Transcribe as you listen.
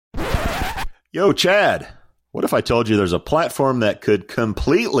Yo, Chad, what if I told you there's a platform that could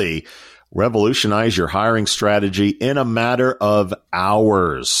completely revolutionize your hiring strategy in a matter of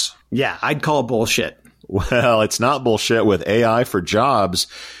hours? Yeah, I'd call it bullshit. Well, it's not bullshit with AI for Jobs,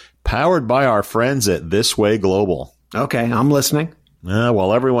 powered by our friends at This Way Global. Okay, I'm listening.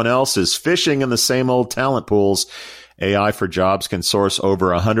 While everyone else is fishing in the same old talent pools, AI for Jobs can source over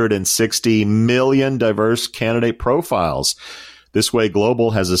 160 million diverse candidate profiles. This Way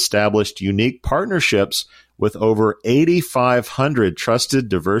Global has established unique partnerships with over 8,500 trusted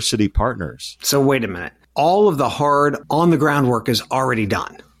diversity partners. So wait a minute. All of the hard on-the-ground work is already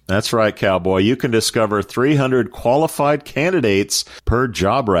done. That's right, cowboy. You can discover 300 qualified candidates per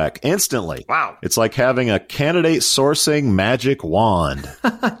job rec instantly. Wow. It's like having a candidate sourcing magic wand.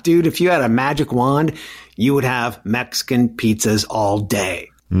 Dude, if you had a magic wand, you would have Mexican pizzas all day.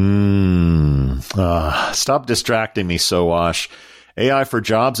 Stop distracting me, Sowash. AI for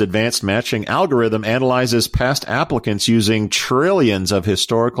Jobs advanced matching algorithm analyzes past applicants using trillions of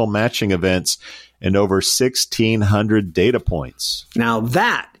historical matching events and over 1,600 data points. Now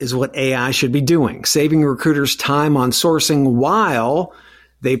that is what AI should be doing, saving recruiters time on sourcing while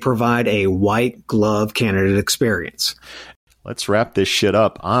they provide a white glove candidate experience. Let's wrap this shit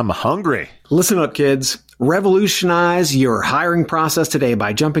up. I'm hungry. Listen up, kids. Revolutionize your hiring process today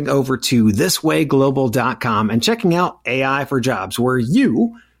by jumping over to thiswayglobal.com and checking out AI for Jobs, where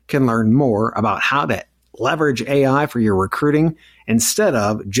you can learn more about how to leverage AI for your recruiting instead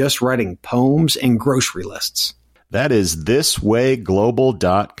of just writing poems and grocery lists. That is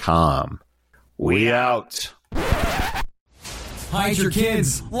thiswayglobal.com. We out. Hide your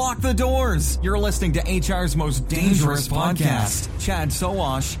kids. Lock the doors. You're listening to HR's most dangerous podcast. Chad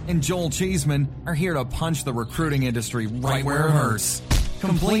Sowash and Joel Cheeseman are here to punch the recruiting industry right where it hurts.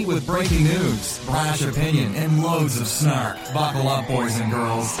 Complete with breaking news, brash opinion, and loads of snark. Buckle up, boys and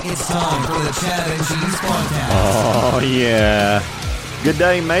girls. It's time for the Chad and Cheese podcast. Oh, yeah. Good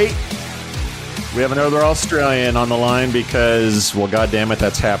day, mate. We have another Australian on the line because, well, goddammit,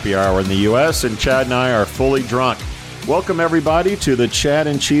 that's happy hour in the U.S., and Chad and I are fully drunk. Welcome, everybody, to the Chad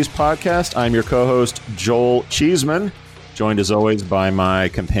and Cheese podcast. I'm your co-host, Joel Cheeseman, joined as always by my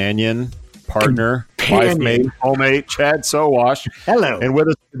partner, wife mate, homemate, Chad Sowash. Hello. And with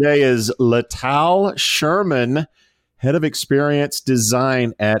us today is Lital Sherman, head of experience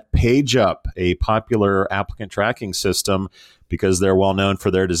design at PageUp, a popular applicant tracking system because they're well known for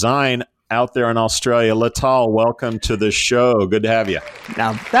their design out there in Australia. Lital, welcome to the show. Good to have you.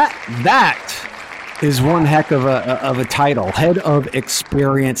 Now that is one heck of a title, head of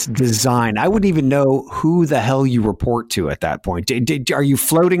experience design. I wouldn't even know who the hell you report to at that point. Are you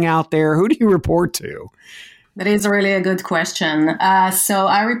floating out there? Who do you report to? That is really a good question. So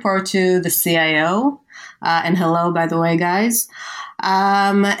I report to the CIO, and hello, by the way, guys.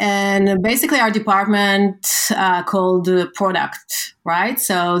 And basically our department called product, right?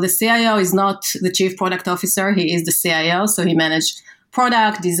 So the CIO is not the chief product officer. He is the CIO. So he managed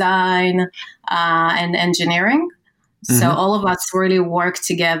product design and engineering. Mm-hmm. So all of us really work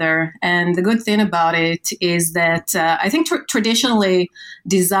together. And the good thing about it is that I think traditionally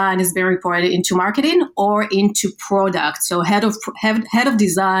design has been reported into marketing or into product. So head of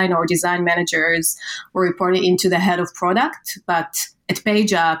design or design managers were reported into the head of product. But at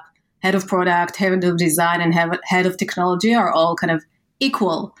PageUp, head of product, head of design, and head of technology are all kind of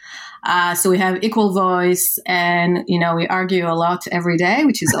equal. So we have equal voice, and, we argue a lot every day,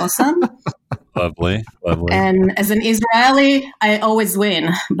 which is awesome. Lovely. And as an Israeli, I always win,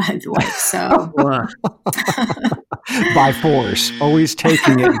 by the way. So by force, always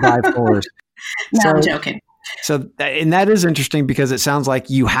taking it by force. No, I'm joking. So, and that is interesting because it sounds like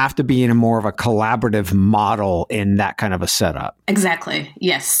you have to be in a more of a collaborative model in that kind of a setup. Exactly.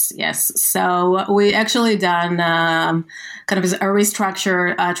 Yes. So we actually done kind of a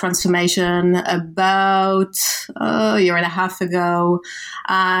restructure transformation about a year and a half ago.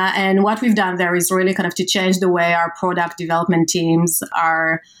 And what we've done there is really kind of to change the way our product development teams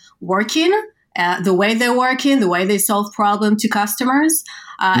are working, the way they're working, the way they solve problems to customers.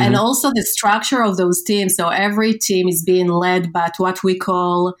 And also the structure of those teams. So every team is being led by what we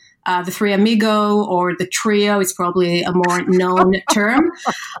call the three amigo, or the trio is probably a more known term,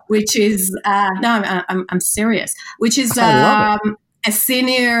 which is, I'm serious, which is a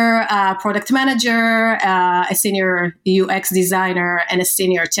senior product manager, a senior UX designer, and a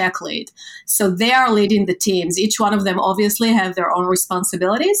senior tech lead. So they are leading the teams. Each one of them obviously have their own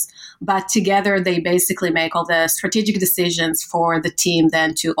responsibilities, but together they basically make all the strategic decisions for the team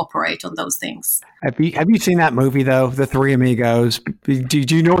then to operate on those things. Have you seen that movie, though, The Three Amigos?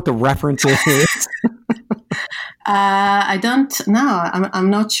 Do you know what the reference is? I don't know. I'm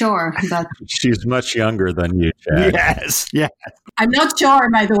not sure, but She's much younger than you, Chad. Yes. Yeah. I'm not sure,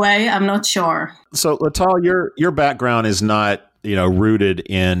 by the way. I'm not sure. So, Lital, your background is not rooted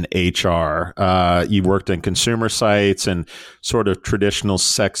in HR. You worked in consumer sites and sort of traditional,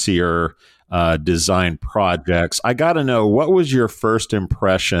 sexier design projects. I got to know, what was your first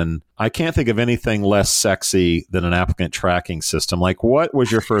impression? I can't think of anything less sexy than an applicant tracking system. Like, what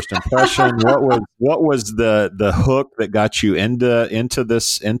was your first impression? what was the hook that got you into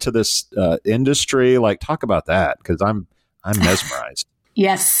this industry? Like, talk about that, because I'm mesmerized.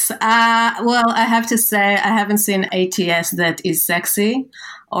 Yes. Well, I have to say, I haven't seen ATS that is sexy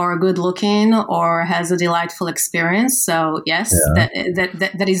or good looking or has a delightful experience. So yes,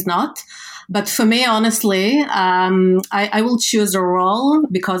 that is not. But for me, honestly, I will choose a role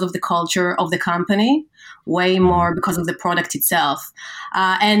because of the culture of the company, way more because of the product itself.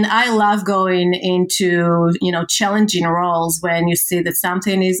 And I love going into, challenging roles when you see that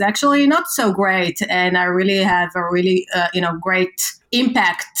something is actually not so great. And I really have a really, great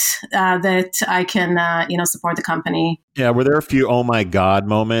impact that I can, support the company. Yeah, were there a few oh my God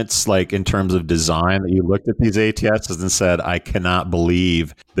moments, like in terms of design, that you looked at these ATSs and said, I cannot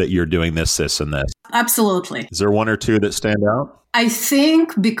believe that you're doing this, and this? Absolutely. Is there one or two that stand out? I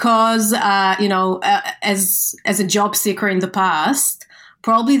think because, as a job seeker in the past,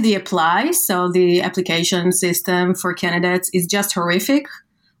 probably the apply, so the application system for candidates, is just horrific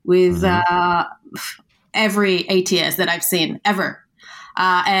with every ATS that I've seen ever.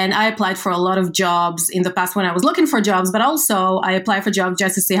 And I applied for a lot of jobs in the past when I was looking for jobs, but also I applied for jobs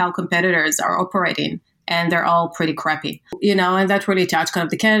just to see how competitors are operating. And they're all pretty crappy, and that really touched kind of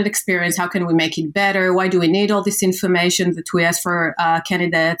the candidate experience. How can we make it better? Why do we need all this information that we ask for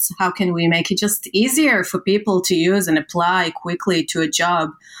candidates? How can we make it just easier for people to use and apply quickly to a job?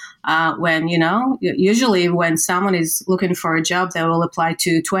 When, usually when someone is looking for a job, they will apply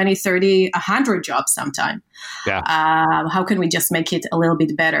to 20, 30, 100 jobs sometime. Yeah. How can we just make it a little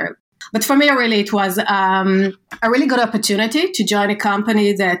bit better? But for me, really, it was a really good opportunity to join a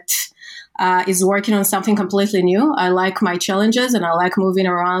company that is working on something completely new. I like my challenges and I like moving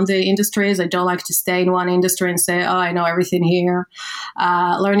around the industries. I don't like to stay in one industry and say, oh, I know everything here.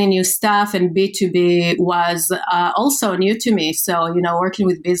 Learning new stuff, and B2B was also new to me. So, working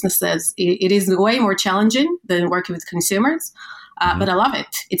with businesses, it is way more challenging than working with consumers. But I love it.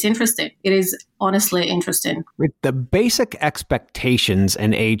 It's interesting. It is honestly interesting. The basic expectations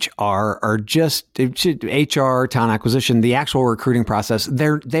in HR are just HR, talent acquisition, the actual recruiting process.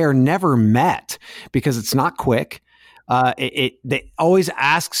 They are never met because it's not quick. They always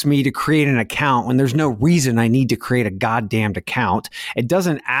asks me to create an account when there's no reason I need to create a goddamned account. It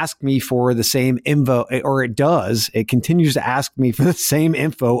doesn't ask me for the same info, or it does. It continues to ask me for the same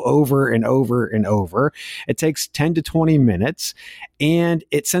info over and over and over. It takes 10 to 20 minutes and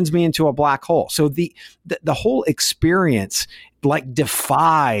it sends me into a black hole. So the whole experience like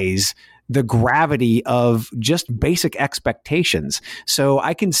defies the gravity of just basic expectations. So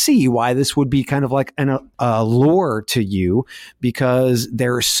I can see why this would be kind of like an allure to you, because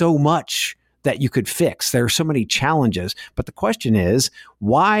there's so much that you could fix. There are so many challenges. But the question is,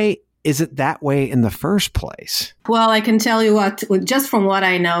 why is it that way in the first place? Well, I can tell you what, just from what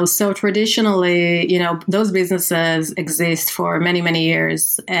I know. So traditionally, those businesses exist for many, many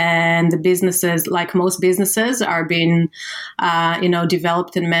years. And the businesses, like most businesses, are being,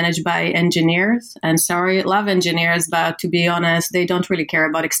 developed and managed by engineers. And sorry, love engineers, but to be honest, they don't really care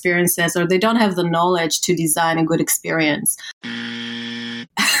about experiences, or they don't have the knowledge to design a good experience.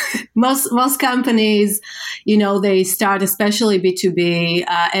 Most companies, they start, especially B2B,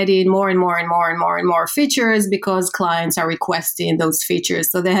 adding more and more and more and more and more features because clients are requesting those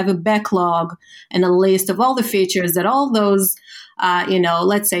features. So they have a backlog and a list of all the features that all those,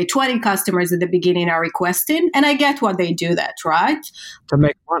 let's say 20 customers at the beginning are requesting. And I get why they do that, right? To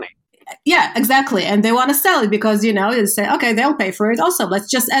make money. Yeah, exactly. And they want to sell it because, they say, okay, they'll pay for it. Also, let's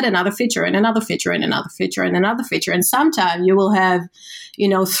just add another feature and another feature and another feature and another feature. And sometimes you will have,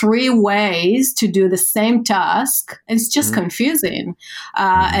 3 ways to do the same task. It's just confusing.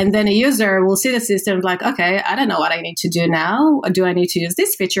 And then a user will see the system like, okay, I don't know what I need to do now. Do I need to use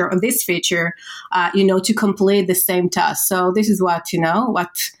this feature or this feature, to complete the same task? So this is what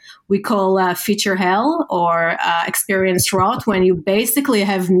we call feature hell or experience rot, when you basically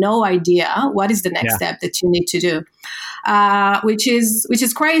have no idea what is the next step that you need to do, which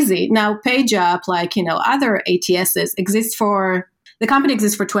is crazy. Now, PageUp, like other ATSs, exist for The company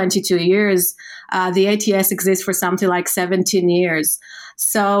exists for 22 years. The ATS exists for something like 17 years.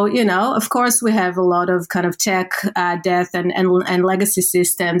 So, of course, we have a lot of kind of tech debt and legacy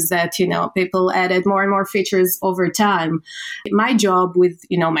systems that, people added more and more features over time. My job with,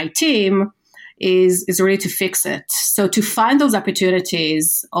 my team is really to fix it. So to find those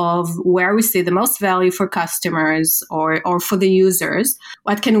opportunities of where we see the most value for customers or for the users,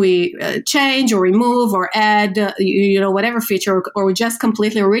 what can we change or remove or add, whatever feature, or we just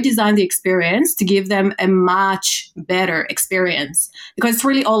completely redesign the experience to give them a much better experience. Because it's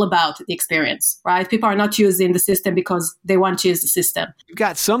really all about the experience, right? People are not using the system because they want to use the system. You've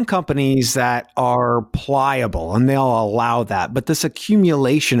got some companies that are pliable and they'll allow that, but this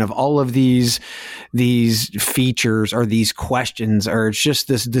accumulation of all of these features or these questions, or it's just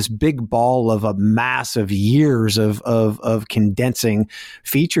this big ball of a mass of years of condensing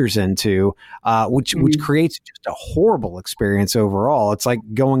features into, which creates just a horrible experience overall. It's like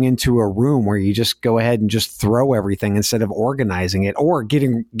going into a room where you just go ahead and just throw everything instead of organizing it or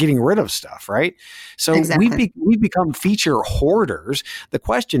getting rid of stuff, right? So exactly. we've become feature hoarders. The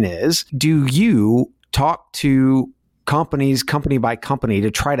question is, do you talk to companies, company by company, to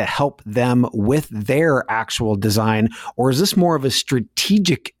try to help them with their actual design? Or is this more of a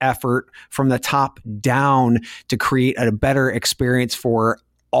strategic effort from the top down to create a better experience for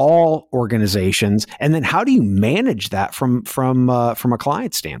all organizations? And then how do you manage that from a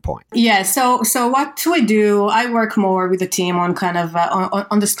client standpoint? Yeah. So what we do, I work more with the team on kind of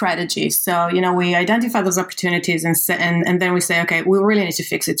on the strategy. So, we identify those opportunities and then we say, okay, we really need to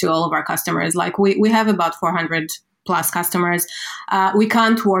fix it to all of our customers. Like we have about 400 plus customers. We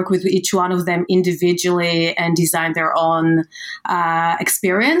can't work with each one of them individually and design their own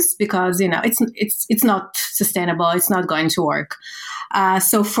experience because, it's not sustainable. It's not going to work.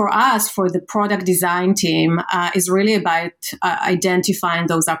 So for us, for the product design team, is really about identifying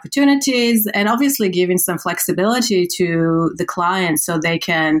those opportunities and obviously giving some flexibility to the client so they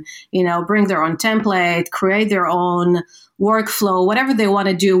can, bring their own template, create their own workflow, whatever they want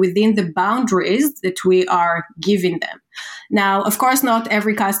to do within the boundaries that we are giving them. Now, of course, not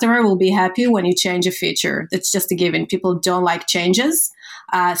every customer will be happy when you change a feature. That's just a given. People don't like changes.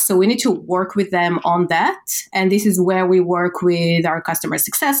 So we need to work with them on that. And this is where we work with our customer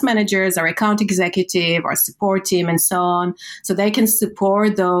success managers, our account executive, our support team, and so on. So they can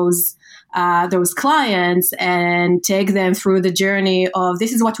support those clients and take them through the journey of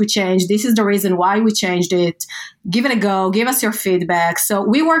this is what we changed. This is the reason why we changed it. Give it a go. Give us your feedback. So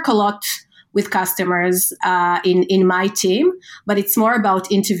we work a lot with customers in my team, but it's more about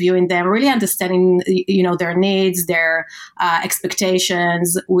interviewing them, really understanding, their needs, their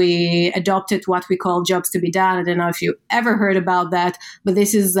expectations. We adopted what we call jobs to be done. I don't know if you ever heard about that, but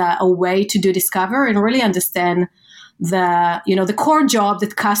this is a way to do discover and really understand the core job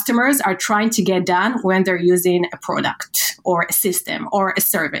that customers are trying to get done when they're using a product or a system or a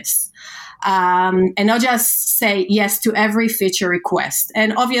service. And not just say yes to every feature request.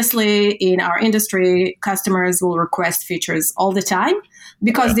 And obviously, in our industry, customers will request features all the time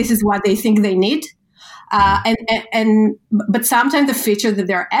because this is what they think they need. But sometimes the feature that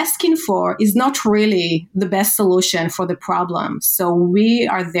they're asking for is not really the best solution for the problem. So we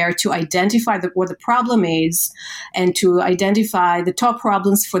are there to identify what the problem is and to identify the top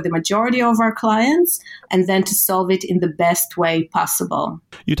problems for the majority of our clients and then to solve it in the best way possible.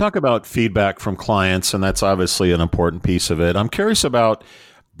 You talk about feedback from clients, and that's obviously an important piece of it. I'm curious about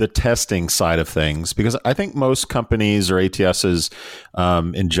the testing side of things, because I think most companies or ATSs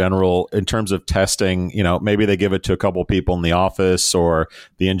in general, in terms of testing, maybe they give it to a couple of people in the office or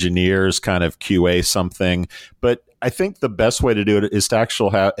the engineers kind of QA something. But I think the best way to do it is to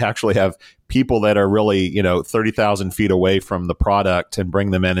actually have people that are really, 30,000 feet away from the product and bring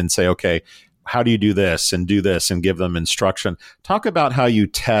them in and say, okay, how do you do this and give them instruction. Talk about how you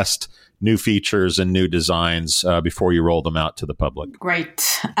test new features and new designs before you roll them out to the public.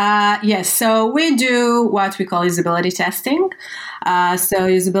 Great. Yes. So we do what we call usability testing. So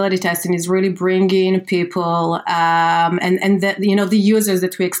usability testing is really bringing people and the users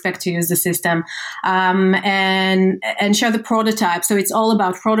that we expect to use the system and share the prototype. So it's all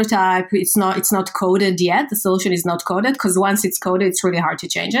about prototype. It's not coded yet. The solution is not coded because once it's coded, it's really hard to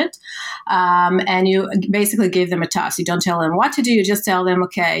change it. And you basically give them a task. You don't tell them what to do. You just tell them,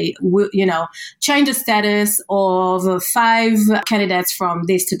 okay, change the status of 5 candidates from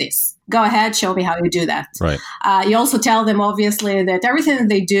this to this. go ahead, show me how you do that. Right. You also tell them, obviously, that everything that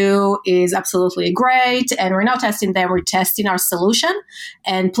they do is absolutely great, and we're not testing them, we're testing our solution,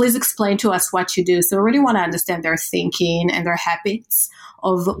 and please explain to us what you do. So we really want to understand their thinking and their habits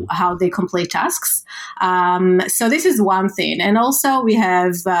of how they complete tasks. So this is one thing. And also we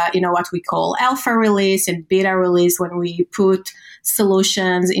have, what we call alpha release and beta release, when we put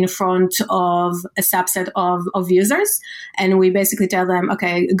solutions in front of a subset of users. And we basically tell them,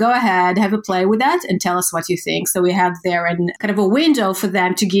 okay, go ahead, have a play with that and tell us what you think. So we have there kind of a window for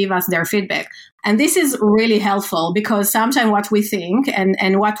them to give us their feedback. And this is really helpful because sometimes what we think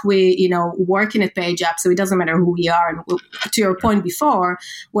and what we, working at PageUp, so it doesn't matter who we are. And to your point before,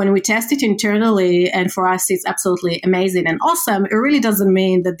 when we test it internally, and for us, it's absolutely amazing and awesome, it really doesn't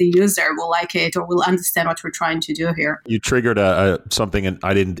mean that the user will like it or will understand what we're trying to do here. You triggered something and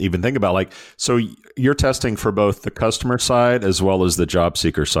I didn't even think about. So you're testing for both the customer side as well as the job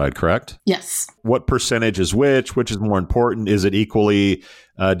seeker side, correct? Yes. What percentage is which is more important? Is it equally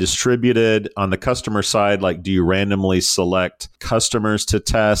distributed on the customer side? Do you randomly select customers to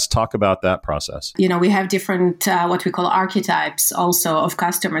test? Talk about that process. We have different, what we call archetypes also of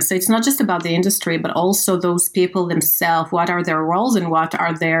customers. So it's not just about the industry, but also those people themselves. What are their roles and what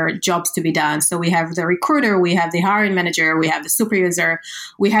are their jobs to be done? So we have the recruiter, we have the hiring manager, we have the super user,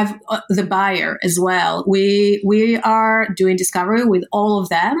 we have the buyer as well. We are doing discovery with all of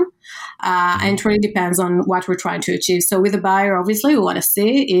them. And it really depends on what we're trying to achieve. So with the buyer, obviously, we want to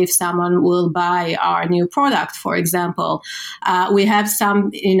see if someone will buy our new product, for example. We have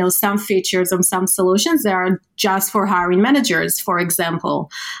some features on some solutions that are just for hiring managers, for example.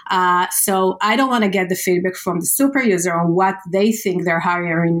 So I don't want to get the feedback from the super user on what they think their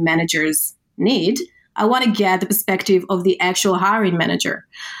hiring managers need. I want to get the perspective of the actual hiring manager.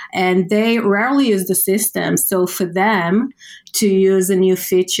 And they rarely use the system. So for them to use a new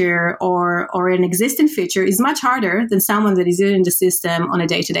feature or an existing feature is much harder than someone that is using the system on a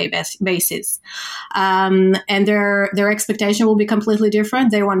day-to-day basis. And their expectation will be completely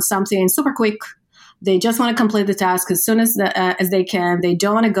different. They want something super quick. They just want to complete the task as soon as they can. They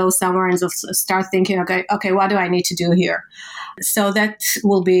don't want to go somewhere and just start thinking, okay, what do I need to do here? So that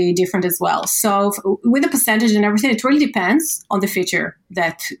will be different as well. So with the percentage and everything, it really depends on the feature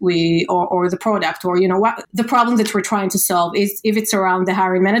that we, or the product, or, what the problem that we're trying to solve is. If it's around the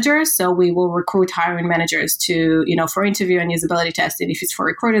hiring manager, so we will recruit hiring managers to, for interview and usability testing. If it's for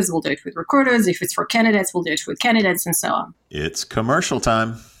recruiters, we'll do it with recruiters. If it's for candidates, we'll do it with candidates, and so on. It's commercial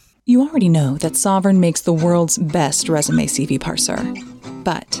time. You already know that Sovren makes the world's best resume CV parser.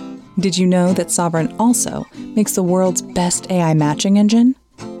 But did you know that Sovren also makes the world's best AI matching engine?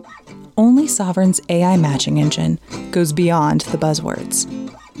 Only Sovren's AI matching engine goes beyond the buzzwords.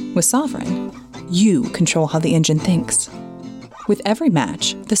 With Sovren, you control how the engine thinks. With every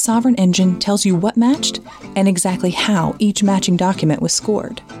match, the Sovren engine tells you what matched and exactly how each matching document was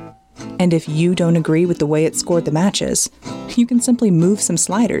scored. And if you don't agree with the way it scored the matches, you can simply move some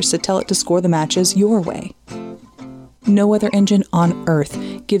sliders to tell it to score the matches your way. No other engine on Earth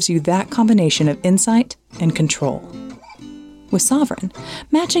gives you that combination of insight and control. With Sovren,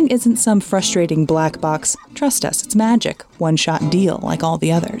 matching isn't some frustrating black box, trust us, it's magic, one-shot deal like all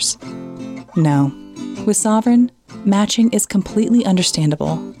the others. No. With Sovren, matching is completely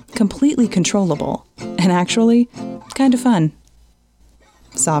understandable, completely controllable, and actually, kind of fun.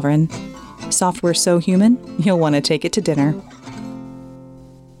 Sovren. Software so human, you'll want to take it to dinner.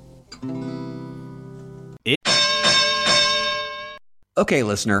 Okay,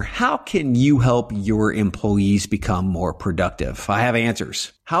 listener, how can you help your employees become more productive? I have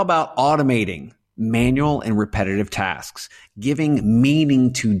answers. How about automating manual and repetitive tasks, giving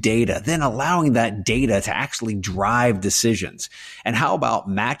meaning to data, then allowing that data to actually drive decisions? And how about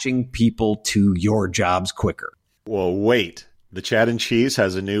matching people to your jobs quicker? Well, wait. The Chad and Cheese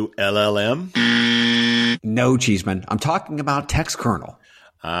has a new LLM? No, Cheeseman. I'm talking about text kernel.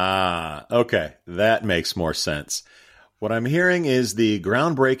 Ah, okay. That makes more sense. What I'm hearing is the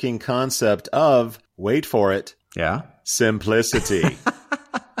groundbreaking concept of, wait for it, simplicity.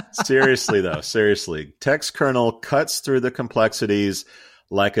 Seriously, though, seriously. Text kernel cuts through the complexities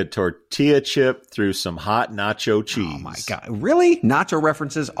like a tortilla chip through some hot nacho cheese. Oh, my God. Really? Nacho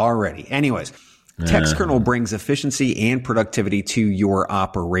references already. Anyways. Text kernel brings efficiency and productivity to your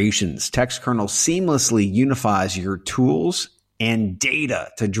operations. Text kernel seamlessly unifies your tools and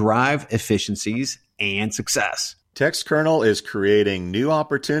data to drive efficiencies and success. Text kernel is creating new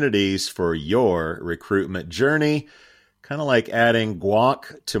opportunities for your recruitment journey, kind of like adding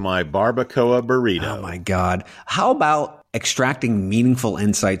guac to my barbacoa burrito. Oh my God. How about extracting meaningful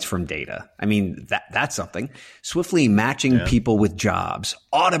insights from data. I mean, that's something. Swiftly matching people with jobs,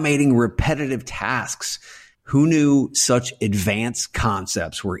 automating repetitive tasks. Who knew such advanced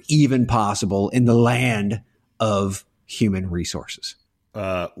concepts were even possible in the land of human resources?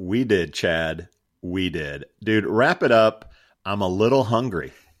 We did, Chad. We did. Dude, wrap it up. I'm a little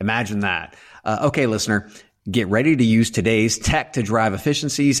hungry. Imagine that. Okay, listener, get ready to use today's tech to drive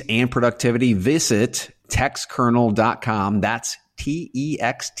efficiencies and productivity. Visit textkernel.com. That's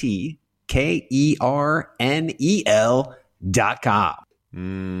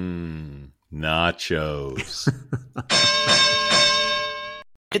TEXTKERNEL.com. Nachos.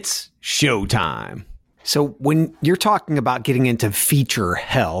 It's showtime. So when you're talking about getting into feature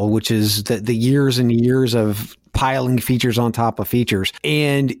hell, which is the years and years of piling features on top of features,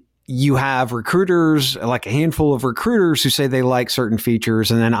 and you have recruiters, like a handful of recruiters who say they like certain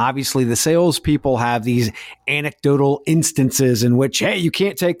features. And then obviously the salespeople have these anecdotal instances in which, hey, you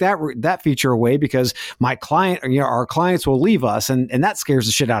can't take that feature away because my client, or, our clients will leave us. And that scares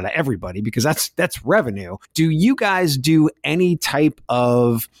the shit out of everybody because that's revenue. Do you guys do any type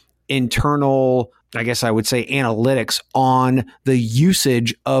of internal, I guess I would say, analytics on the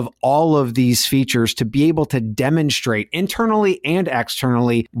usage of all of these features to be able to demonstrate internally and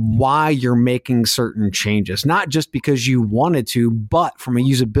externally why you're making certain changes? Not just because you wanted to, but from a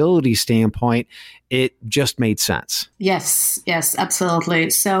usability standpoint, it just made sense. Yes,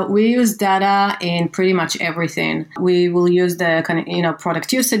 absolutely. So we use data in pretty much everything. We will use the kind of,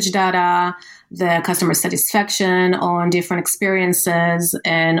 product usage data, the customer satisfaction on different experiences,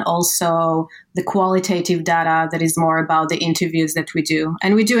 and also the qualitative data that is more about the interviews that we do.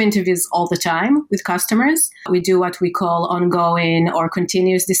 And we do interviews all the time with customers. We do what we call ongoing or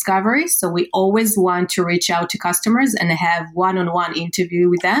continuous discovery. So we always want to reach out to customers and have one-on-one interview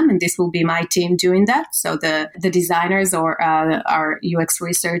with them. And this will be my team doing that. So the designers or our UX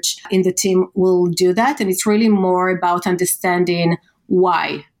research in the team will do that. And it's really more about understanding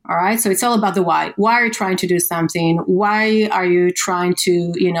why. All right. So it's all about the why. Why are you trying to do something? Why are you trying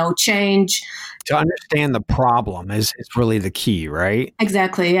to, change? To understand the problem is really the key, right?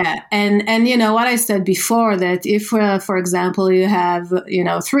 Exactly. Yeah. And what I said before, that if, for example, you have,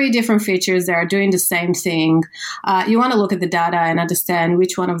 3 different features that are doing the same thing, you want to look at the data and understand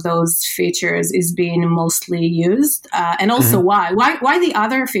which one of those features is being mostly used, and also why the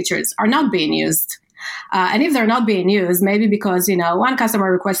other features are not being used. And if they're not being used, maybe because, one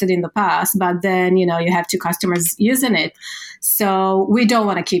customer requested in the past, but then, you have 2 customers using it. So we don't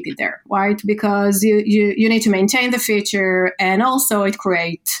want to keep it there, right? Because you need to maintain the feature, and also it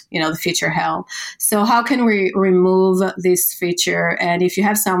creates, the feature hell. So how can we remove this feature? And if you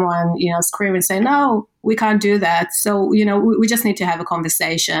have someone, scream and say, no, we can't do that. So, we just need to have a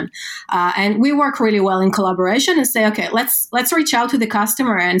conversation. And we work really well in collaboration and say, okay, let's reach out to the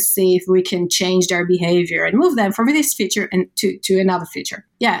customer and see if we can change their behavior and move them from this feature and to another feature.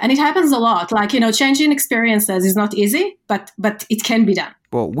 Yeah. And it happens a lot. Like, changing experiences is not easy, but it can be done.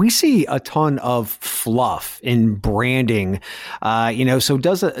 Well, we see a ton of fluff in branding. So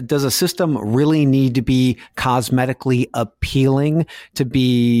does a system really need to be cosmetically appealing to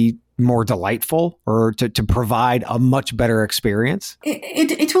be more delightful or to provide a much better experience?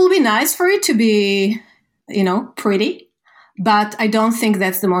 It will be nice for it to be, pretty, but I don't think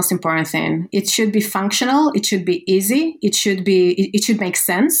that's the most important thing. It should be functional. It should be easy. It should make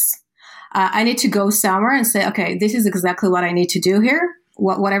sense. I need to go somewhere and say, okay, this is exactly what I need to do here.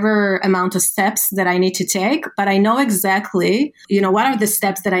 Whatever amount of steps that I need to take, but I know exactly, what are the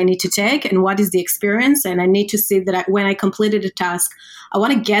steps that I need to take and what is the experience. And I need to see that when I completed a task, I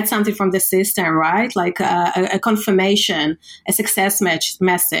want to get something from the system, right? Like a confirmation, a success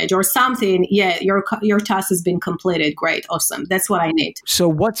message or something. Yeah, your task has been completed. Great. Awesome. That's what I need. So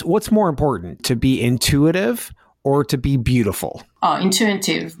what's more important, to be intuitive or to be beautiful? Oh,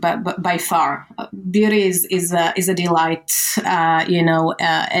 intuitive, but by far, beauty is a delight. Add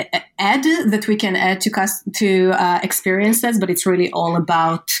that we can add to experiences, but it's really all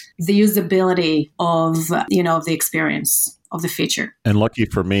about the usability of the experience of the feature. And lucky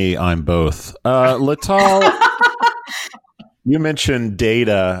for me, I'm both. Lital, you mentioned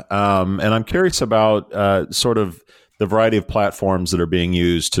data, and I'm curious about sort of the variety of platforms that are being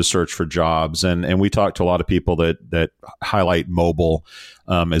used to search for jobs. And we talk to a lot of people that highlight mobile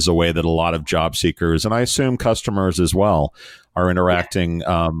as a way that a lot of job seekers, and I assume customers as well, are interacting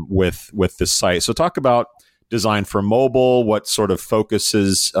with this site. So talk about design for mobile. What sort of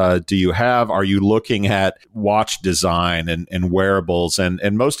focuses do you have? Are you looking at watch design and wearables?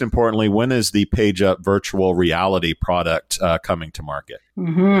 And most importantly, when is the PageUp virtual reality product coming to market?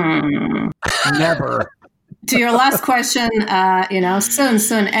 Never. To your last question,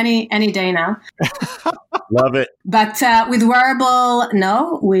 soon, any day now. Love it. But with wearable,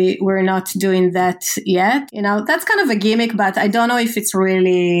 no, we're not doing that yet. That's kind of a gimmick, but I don't know if it's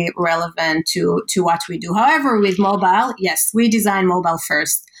really relevant to what we do. However, with mobile, yes, we design mobile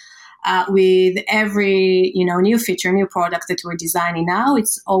first. With every, new feature, new product that we're designing now,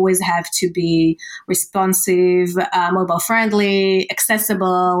 it's always have to be responsive, mobile friendly,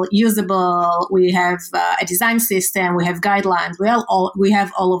 accessible, usable. We have a design system. We have guidelines. We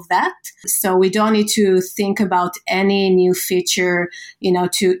have all of that. So we don't need to think about any new feature,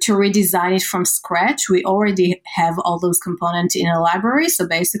 to redesign it from scratch. We already have all those components in a library. So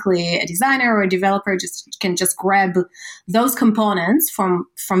basically a designer or a developer can just grab those components from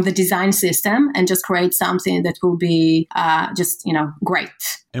the design system and just create something that will be great.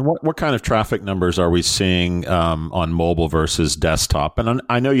 And what kind of traffic numbers are we seeing on mobile versus desktop? And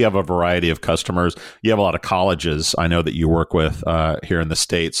I know you have a variety of customers. You have a lot of colleges I know that you work with here in the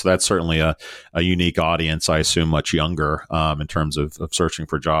States. So that's certainly a unique audience, I assume much younger in terms of searching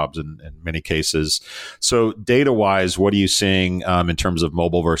for jobs in many cases. So data-wise, what are you seeing in terms of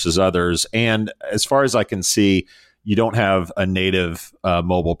mobile versus others? And as far as I can see, you don't have a native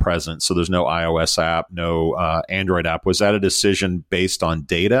mobile presence, so there's no iOS app, no Android app. Was that a decision based on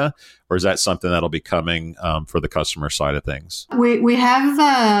data, or is that something that'll be coming for the customer side of things? We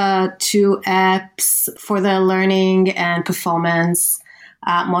have 2 apps for the learning and performance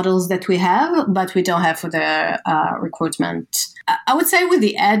models that we have, but we don't have for the recruitment. I would say with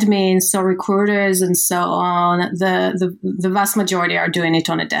the admins, so recruiters and so on, the vast majority are doing it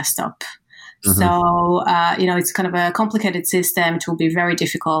on a desktop. Mm-hmm. So, it's kind of a complicated system. It will be very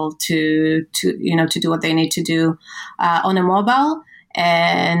difficult to do what they need to do on a mobile.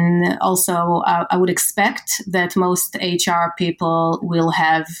 And also, I would expect that most HR people will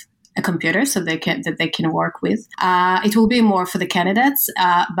have a computer so they can work with. It will be more for the candidates,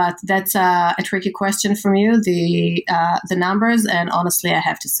 but that's a tricky question from you, the numbers, and honestly I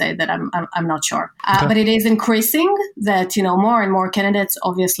have to say that I'm not sure. Okay. But it is increasing that more and more candidates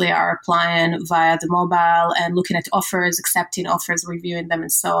obviously are applying via the mobile and looking at offers, accepting offers, reviewing them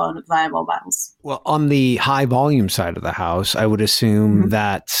and so on via mobiles. Well, on the high volume side of the house, I would assume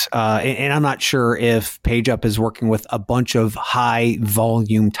that, and I'm not sure if PageUp is working with a bunch of high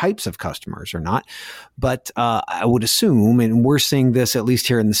volume types of customers or not, but I would assume, and we're seeing this at least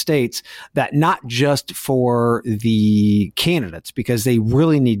here in the States, that not just for the candidates, because they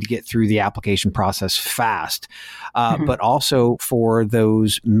really need to get through the application process fast, but also for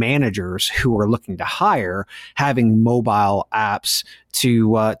those managers who are looking to hire, having mobile apps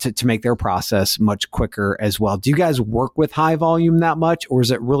to make their process much quicker as well. Do you guys work with high volume that much, or is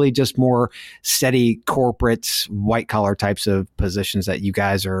it really just more steady corporate white collar types of positions that you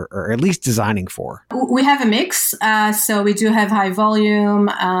guys are at least designing for? We have a mix. So we do have high volume,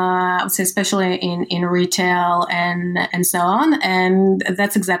 I would say especially in retail and so on. And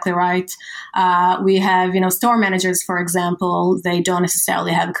that's exactly right. We have, store managers, for example, they don't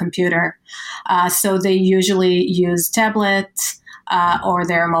necessarily have a computer. So they usually use tablet, or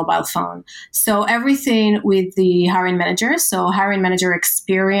their mobile phone. So everything with the hiring manager. So hiring manager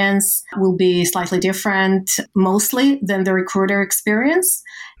experience will be slightly different mostly than the recruiter experience.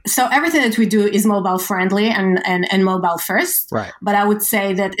 So everything that we do is mobile friendly and mobile first. Right. But I would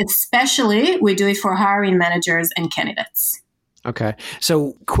say that especially we do it for hiring managers and candidates. Okay.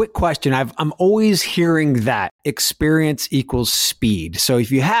 So quick question. I'm always hearing that experience equals speed. So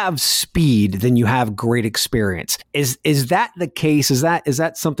if you have speed, then you have great experience. Is that the case? Is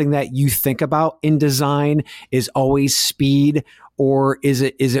that something that you think about in design, is always speed? Or is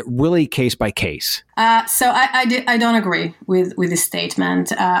it really case by case? So I don't agree with this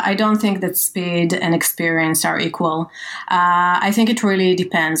statement. I don't think that speed and experience are equal. I think it really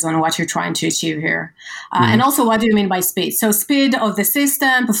depends on what you're trying to achieve here. And also, what do you mean by speed? So speed of the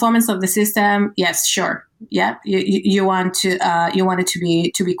system, performance of the system, yes, sure. Yeah, you want it to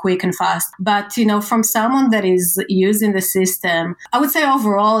be quick and fast. But, from someone that is using the system, I would say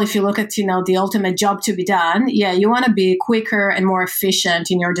overall, if you look at, the ultimate job to be done, yeah, you want to be quicker and more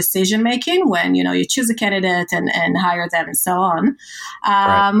efficient in your decision making when, you choose a candidate and hire them and so on.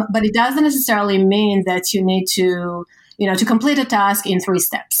 Right. But it doesn't necessarily mean that you need to complete a task in 3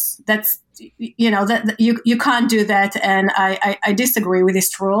 steps. That's, that you can't do that. And I disagree with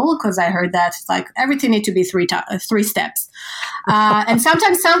this rule, because I heard that like everything needs to be 3 steps. And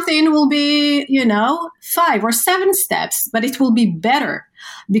sometimes something will be, 5 or 7 steps, but it will be better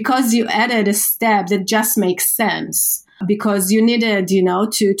because you added a step that just makes sense. because you needed,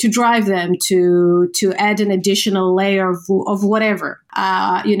 to drive them to add an additional layer of whatever.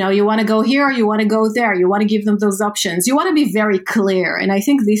 You want to go here, you want to go there, you want to give them those options. You want to be very clear. And I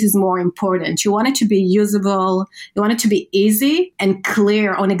think this is more important. You want it to be usable. You want it to be easy and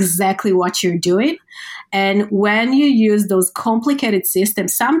clear on exactly what you're doing. And when you use those complicated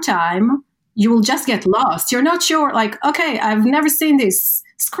systems, sometimes you will just get lost. You're not sure, like, okay, I've never seen this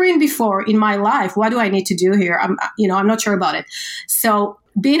screen before in my life. What do I need to do here? I'm not sure about it. So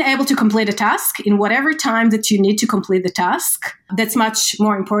being able to complete a task in whatever time that you need to complete the task, that's much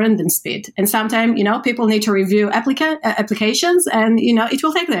more important than speed. And sometimes, people need to review applications and, it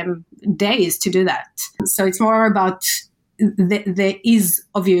will take them days to do that. So it's more about the ease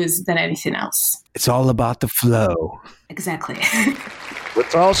of use than anything else. It's all about the flow. Exactly.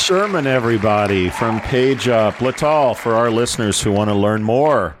 Lital Sherman, everybody, from PageUp. Lital, for our listeners who want to learn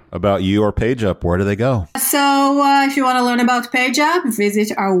more about you or PageUp, where do they go? So if you want to learn about PageUp,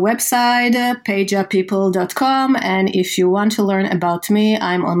 visit our website, pageuppeople.com. And if you want to learn about me,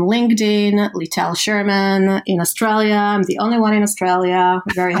 I'm on LinkedIn, Lital Sherman in Australia. I'm the only one in Australia.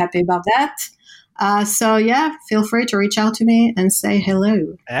 Very happy about that. Feel free to reach out to me and say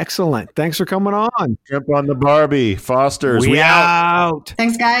hello. Excellent. Thanks for coming on. Jump on the Barbie. Fosters. We out.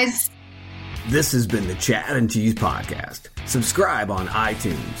 Thanks, guys. This has been the Chad and Cheese Podcast. Subscribe on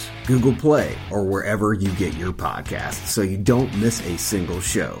iTunes, Google Play, or wherever you get your podcasts so you don't miss a single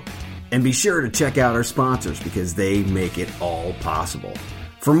show. And be sure to check out our sponsors because they make it all possible.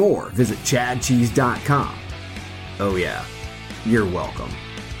 For more, visit chadcheese.com. Oh yeah, you're welcome.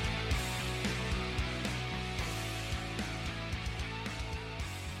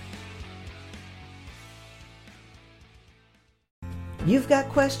 You've got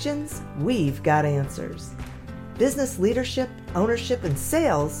questions, we've got answers. Business leadership, ownership, and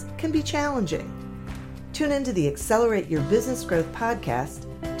sales can be challenging. Tune into the Accelerate Your Business Growth podcast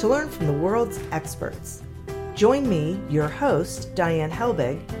to learn from the world's experts. Join me, your host, Diane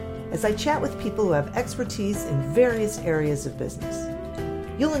Helbig, as I chat with people who have expertise in various areas of business.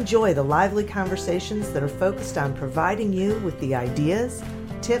 You'll enjoy the lively conversations that are focused on providing you with the ideas,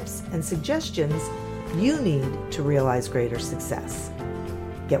 tips, and suggestions you need to realize greater success.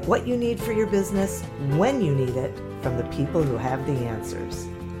 Get what you need for your business when you need it from the people who have the answers.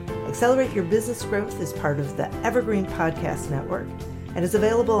 Accelerate Your Business Growth is part of the Evergreen Podcast Network and is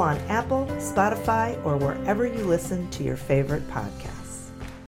available on Apple, Spotify, or wherever you listen to your favorite podcast.